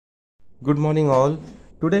Good morning all.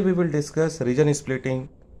 Today we will discuss region splitting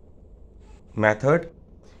method.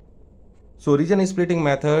 So region splitting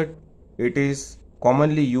method, it is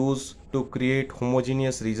commonly used to create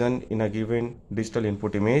homogeneous region in a given digital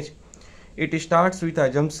input image. It starts with the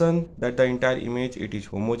assumption that the entire image it is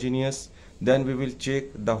homogeneous. Then we will check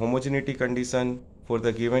the homogeneity condition for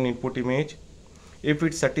the given input image. If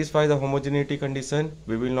it satisfies the homogeneity condition,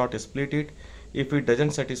 we will not split it. If it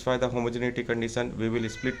doesn't satisfy the homogeneity condition, we will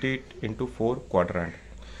split it into 4 quadrants.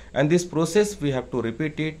 And this process we have to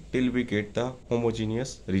repeat it till we get the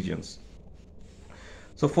homogeneous regions.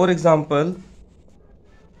 So for example,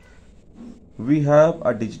 we have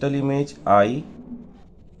a digital image I.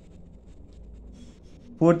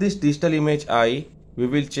 For this digital image I, we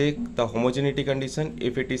will check the homogeneity condition.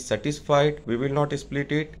 If it is satisfied, we will not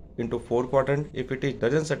split it into 4 quadrants. If it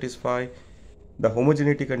doesn't satisfy the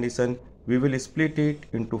homogeneity condition, we will split it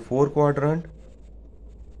into 4 quadrants.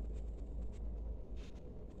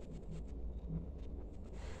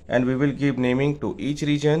 And we will give naming to each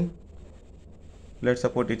region. Let's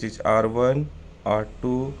suppose it is R1,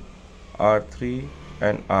 R2, R3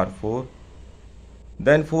 and R4.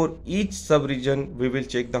 Then for each subregion we will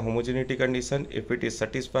check the homogeneity condition. If it is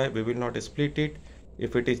satisfied, we will not split it.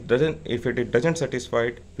 If it doesn't satisfy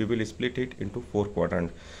it, we will split it into 4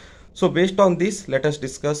 quadrants. So based on this, let us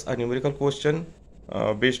discuss a numerical question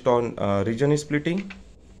based on region splitting.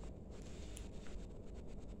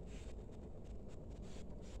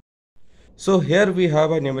 So here we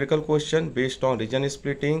have a numerical question based on region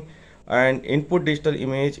splitting, and input digital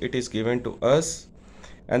image it is given to us,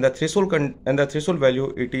 and the threshold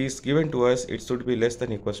value it is given to us, it should be less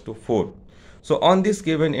than equals to 4. So on this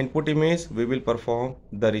given input image we will perform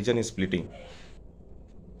the region splitting.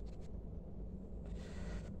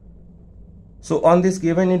 So on this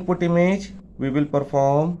given input image we will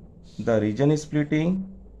perform the region splitting.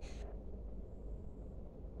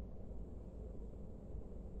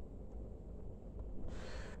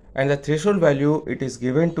 And the threshold value it is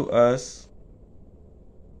given to us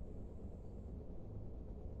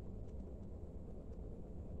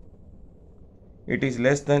it is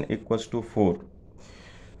less than equals to 4.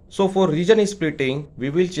 So for region splitting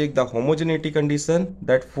we will check the homogeneity condition,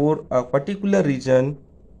 that for a particular region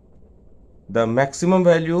the maximum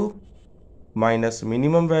value minus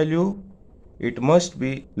minimum value it must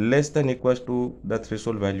be less than equals to the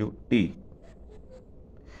threshold value t.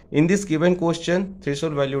 In this given question,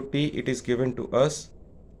 threshold value t it is given to us,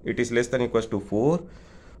 it is less than equals to 4.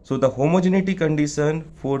 So the homogeneity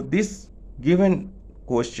condition for this given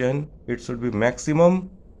question, it should be maximum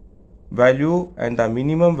value and the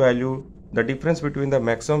minimum value, the difference between the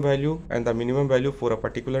maximum value and the minimum value for a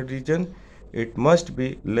particular region, it must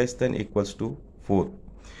be less than equals to 4.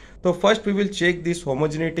 So first we will check this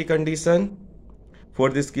homogeneity condition for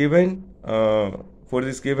this given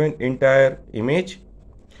entire image.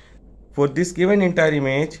 For this given entire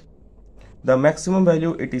image, the maximum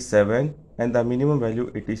value it is 7 and the minimum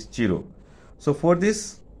value it is 0. So for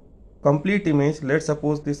this complete image, let's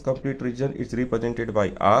suppose this complete region is represented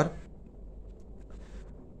by R.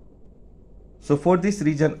 So for this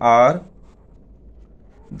region R,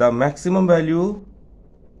 the maximum value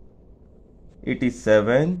it is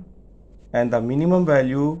 7 and the minimum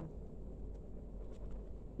value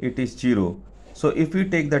it is 0. So if we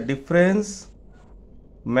take the difference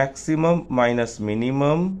maximum minus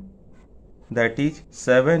minimum, that is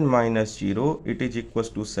 7 minus 0, it is equals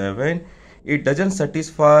to 7. It doesn't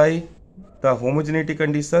satisfy the homogeneity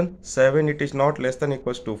condition, 7 it is not less than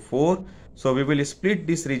equals to 4. So we will split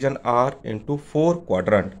this region R into 4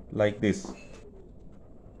 quadrants like this.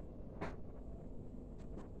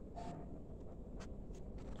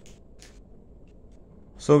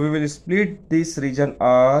 So we will split this region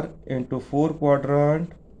R into 4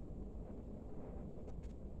 quadrants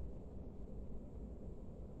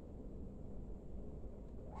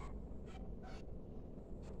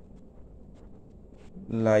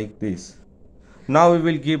like this. Now we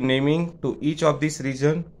will give naming to each of this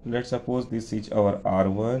region. Let's suppose this is our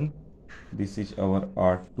R1, this is our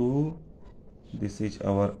R2, this is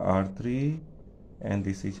our R3 and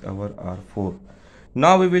this is our R4.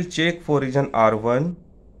 Now we will check for region R1.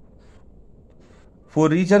 For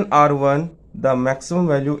region R1, the maximum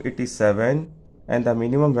value it is 7 and the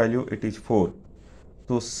minimum value it is 4.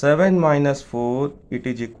 So 7 minus 4 it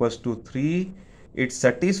is equals to 3. It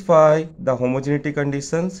satisfies the homogeneity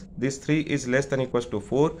conditions. This 3 is less than equals to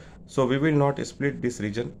 4. So we will not split this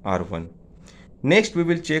region R1. Next we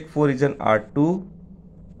will check for region R2.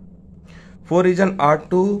 For region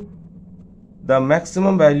R2, the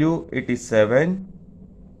maximum value it is 7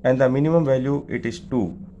 and the minimum value it is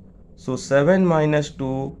 2. So 7 minus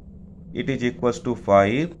 2 it is equals to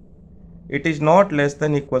 5. It is not less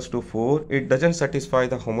than equals to 4. It doesn't satisfy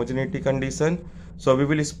the homogeneity condition. So we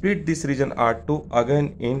will split this region R2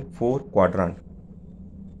 again in 4 quadrants.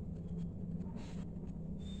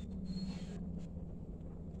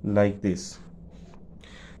 Like this.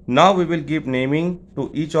 Now we will give naming to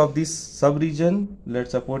each of these subregion.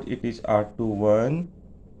 Let's suppose it is R21,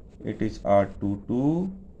 it is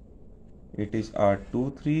R22, it is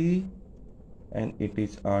R23, and it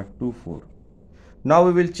is R24. Now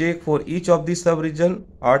we will check for each of these subregion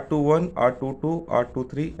R21, R22,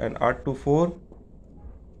 R23, and R24.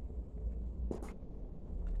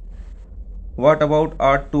 What about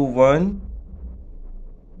R21?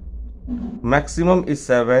 Maximum is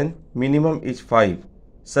 7, minimum is 5.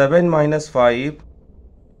 7 minus 5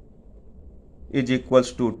 is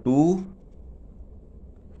equals to 2.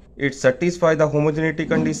 It satisfies the homogeneity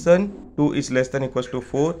condition. 2 is less than equals to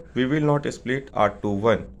 4. We will not split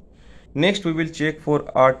R21. Next we will check for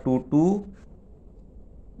R22.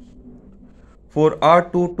 For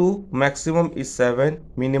R22 maximum is 7,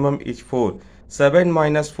 minimum is 4. 7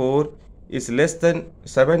 minus 4 is less than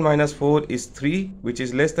 7 minus 4 is 3, which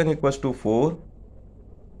is less than equals to 4.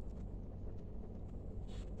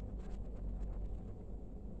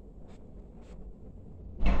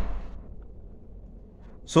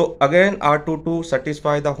 So again R22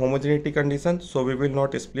 satisfy the homogeneity condition, so we will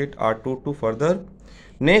not split R22 further.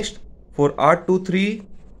 Next for R23,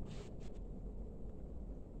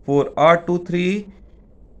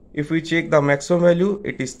 if we check the maximum value,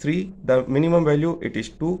 it is 3, the minimum value it is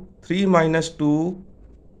 2. 3 minus 2,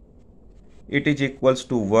 it is equals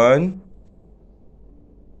to 1.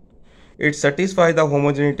 It satisfies the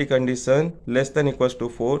homogeneity condition less than equals to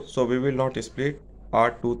 4, so we will not split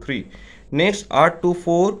R23. Next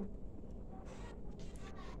R24.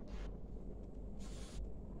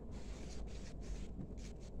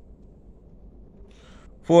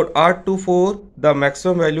 For R24, the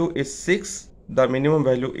maximum value is 6, the minimum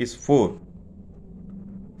value is 4.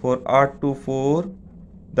 For R24,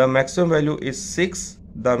 the maximum value is 6,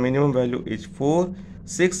 the minimum value is 4.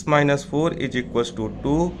 6 minus 4 is equals to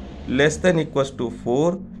 2, less than equals to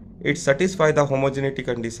 4. It satisfies the homogeneity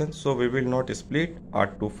condition, so we will not split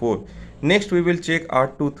R24. Next we will check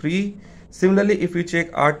R23. Similarly, if we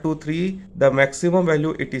check R23, the maximum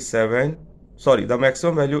value it is 7. The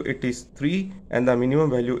maximum value it is 3 and the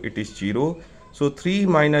minimum value it is 0. So 3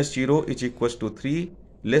 minus 0 is equals to 3,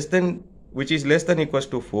 which is less than equals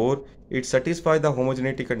to 4. It satisfies the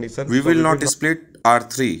homogeneity condition. We will not split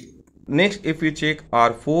R3. Next, if we check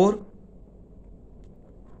R4,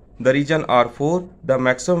 the region R4, the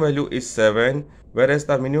maximum value is 7, whereas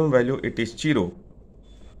the minimum value it is 0.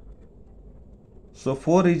 So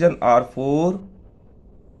for region R4,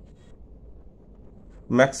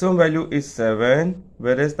 maximum value is 7,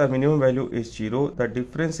 whereas the minimum value is 0. The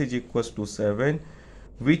difference is equals to 7,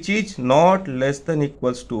 which is not less than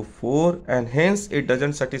equals to 4, and hence it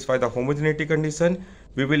doesn't satisfy the homogeneity condition.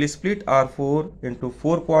 We will split R4 into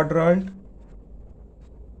 4 quadrants,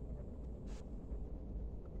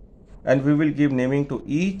 and we will give naming to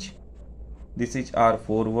each. This is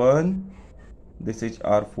R41, this is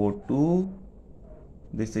R42,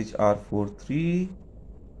 this is R43,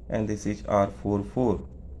 and this is R44.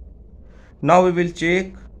 Now we will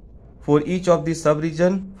check for each of the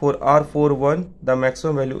subregion. For R41, the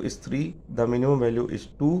maximum value is 3, the minimum value is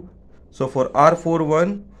 2. So for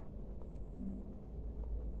R41,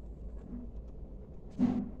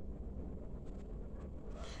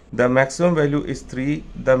 the maximum value is 3,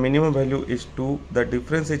 the minimum value is 2, the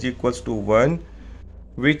difference is equals to 1,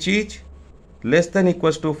 which is less than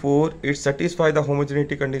equals to 4. It satisfies the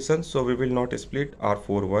homogeneity condition, so we will not split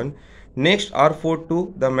R41. Next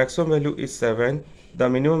R42, the maximum value is 7, the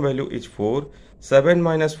minimum value is 4. 7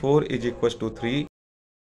 minus 4 is equals to 3,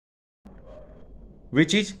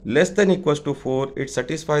 which is less than equals to 4. It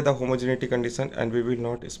satisfies the homogeneity condition, and we will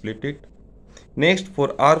not split it. Next for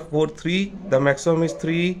R43, the maximum is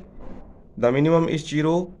 3, the minimum is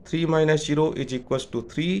 0. 3 minus 0 is equals to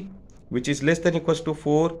 3, which is less than equals to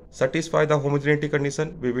 4. Satisfy the homogeneity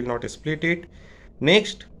condition, we will not split it.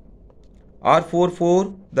 Next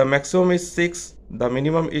R44, the maximum is 6, the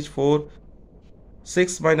minimum is 4.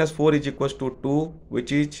 6 minus 4 is equals to 2,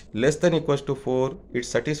 which is less than equals to 4. It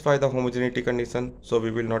satisfies the homogeneity condition, so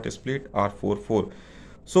we will not split R44.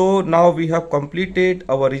 So now we have completed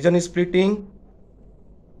our region splitting.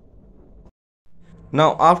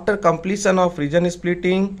 Now after completion of region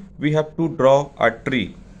splitting, we have to draw a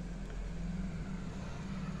tree.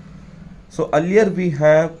 So earlier we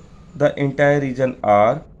have the entire region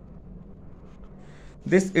R.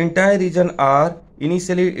 This entire region R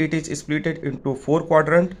Initially it is split into 4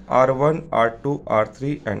 quadrants, R1, R2,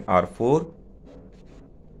 R3 and R4.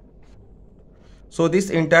 So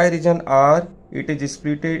this entire region R, it is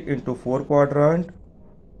split into 4 quadrants.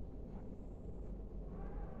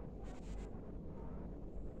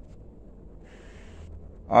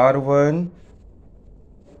 R1,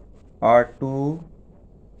 R2,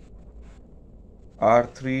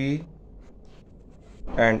 R3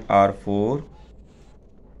 and R4.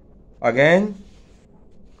 Again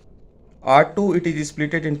R2 it is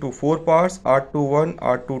split into 4 parts, R21,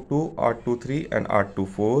 R22, R23 and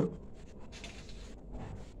R24.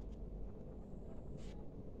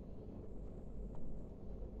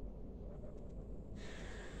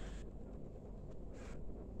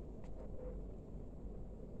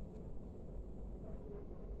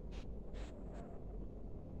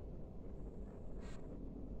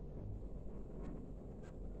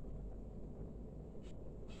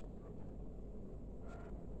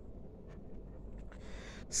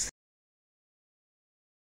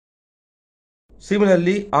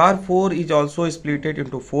 Similarly, R4 is also split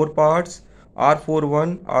into 4 parts,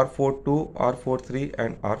 R41, R42, R43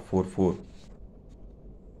 and R44.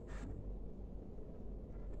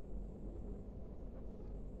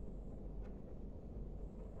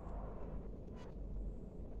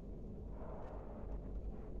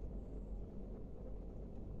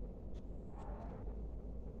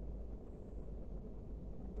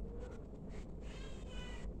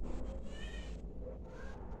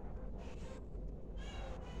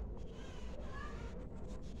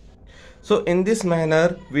 So in this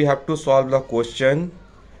manner, we have to solve the question.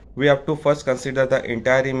 We have to first consider the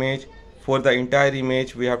entire image. For the entire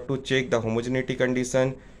image, we have to check the homogeneity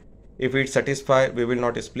condition. If it satisfies, we will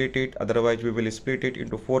not split it. Otherwise, we will split it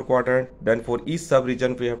into 4 quadrants. Then for each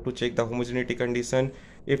subregion, we have to check the homogeneity condition.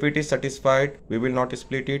 If it is satisfied, we will not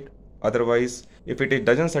split it. Otherwise, if it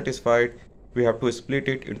doesn't satisfy, we have to split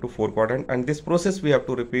it into 4 quadrants, and this process we have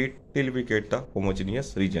to repeat till we get the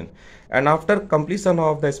homogeneous region. And after completion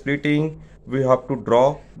of the splitting, we have to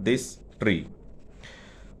draw this tree.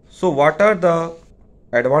 So what are the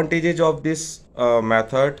advantages of this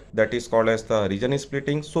method that is called as the region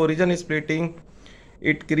splitting? So region splitting,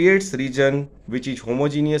 it creates region which is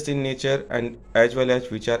homogeneous in nature and as well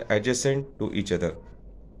as which are adjacent to each other.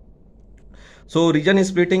 So region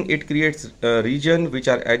splitting, it creates a region which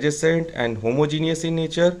are adjacent and homogeneous in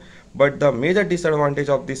nature, but the major disadvantage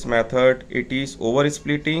of this method, it is over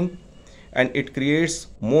splitting and it creates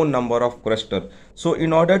more number of cluster. So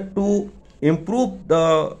in order to improve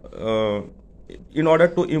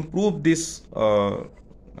this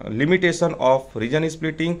limitation of region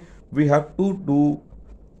splitting, we have to do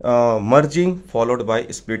merging followed by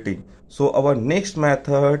splitting. So our next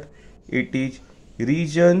method, it is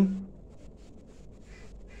region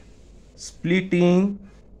splitting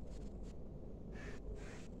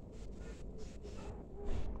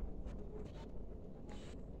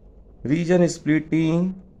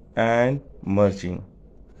and merging.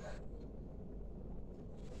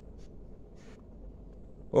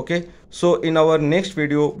 Okay, so in our next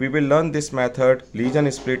video we will learn this method,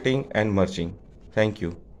 region splitting and merging. Thank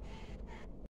you.